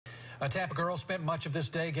A Tampa girl spent much of this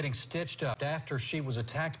day getting stitched up after she was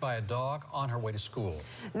attacked by a dog on her way to school.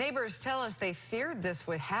 Neighbors tell us they feared this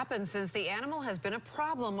would happen since the animal has been a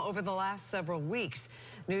problem over the last several weeks.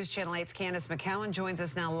 News Channel 8's Candace McCowan joins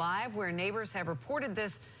us now live, where neighbors have reported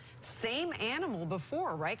this same animal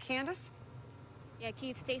before, right, Candace? Yeah,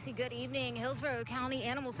 Keith, Stacy, good evening. Hillsborough County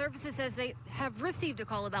Animal Services says they have received a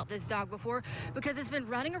call about this dog before because it's been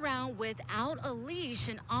running around without a leash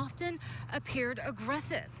and often appeared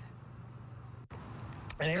aggressive.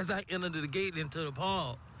 And as I entered the gate into the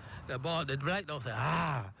park, the black dog said,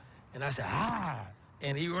 ah, and I said, ah,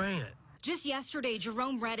 and he ran. Just yesterday,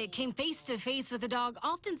 Jerome Reddick came face to face with a dog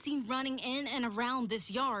often seen running in and around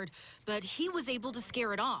this yard, but he was able to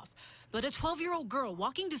scare it off. But a 12-year-old girl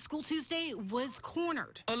walking to school Tuesday was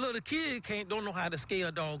cornered. A little kid don't know how to scare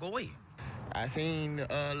a dog away. I seen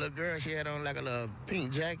a little girl, she had on like a little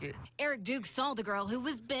pink jacket. Eric Dukes saw the girl who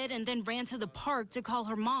was bit and then ran to the park to call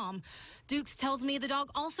her mom. Dukes tells me the dog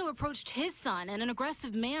also approached his son in an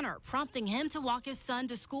aggressive manner, prompting him to walk his son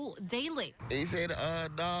to school daily. He said the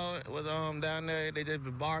dog was down there, they just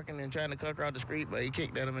been barking and trying to cut across the street, but he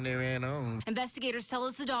kicked at him and they ran on. Investigators tell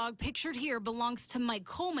us the dog pictured here belongs to Mike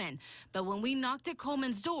Coleman, but when we knocked at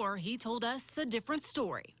Coleman's door, he told us a different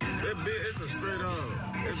story. It's a straight dog.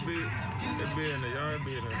 It be in the yard,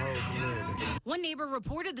 be in the whole community. One neighbor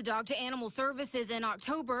reported the dog to Animal Services in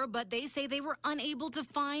October, but they say they were unable to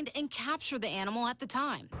find and capture the animal at the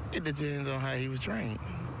time. It depends on how he was trained.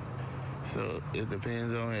 So it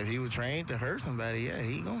depends on if he was trained to hurt somebody, yeah,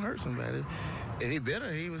 he gonna hurt somebody. If he bit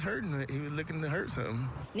her, he was hurting, he was looking to hurt something.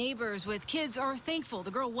 Neighbors with kids are thankful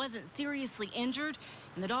the girl wasn't seriously injured,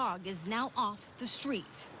 and the dog is now off the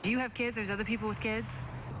street. Do you have kids? There's other people with kids?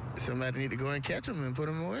 Somebody need to go and catch him and put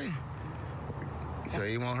him away so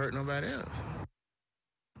he won't hurt nobody else.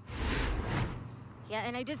 Yeah,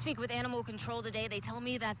 and I did speak with Animal Control today. They tell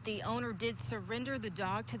me that the owner did surrender the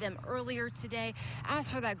dog to them earlier today. As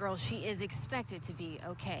for that girl, she is expected to be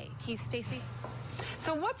okay. Keith, Stacy?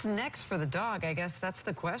 So what's next for the dog? I guess that's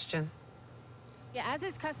the question. Yeah, as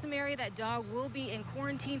is customary, that dog will be in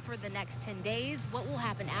quarantine for the next 10 days. What will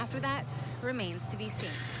happen after that remains to be seen.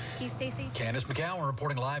 Keith, Stacy? Candace McCowan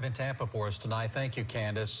reporting live in Tampa for us tonight. Thank you,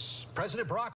 Candace. President Barack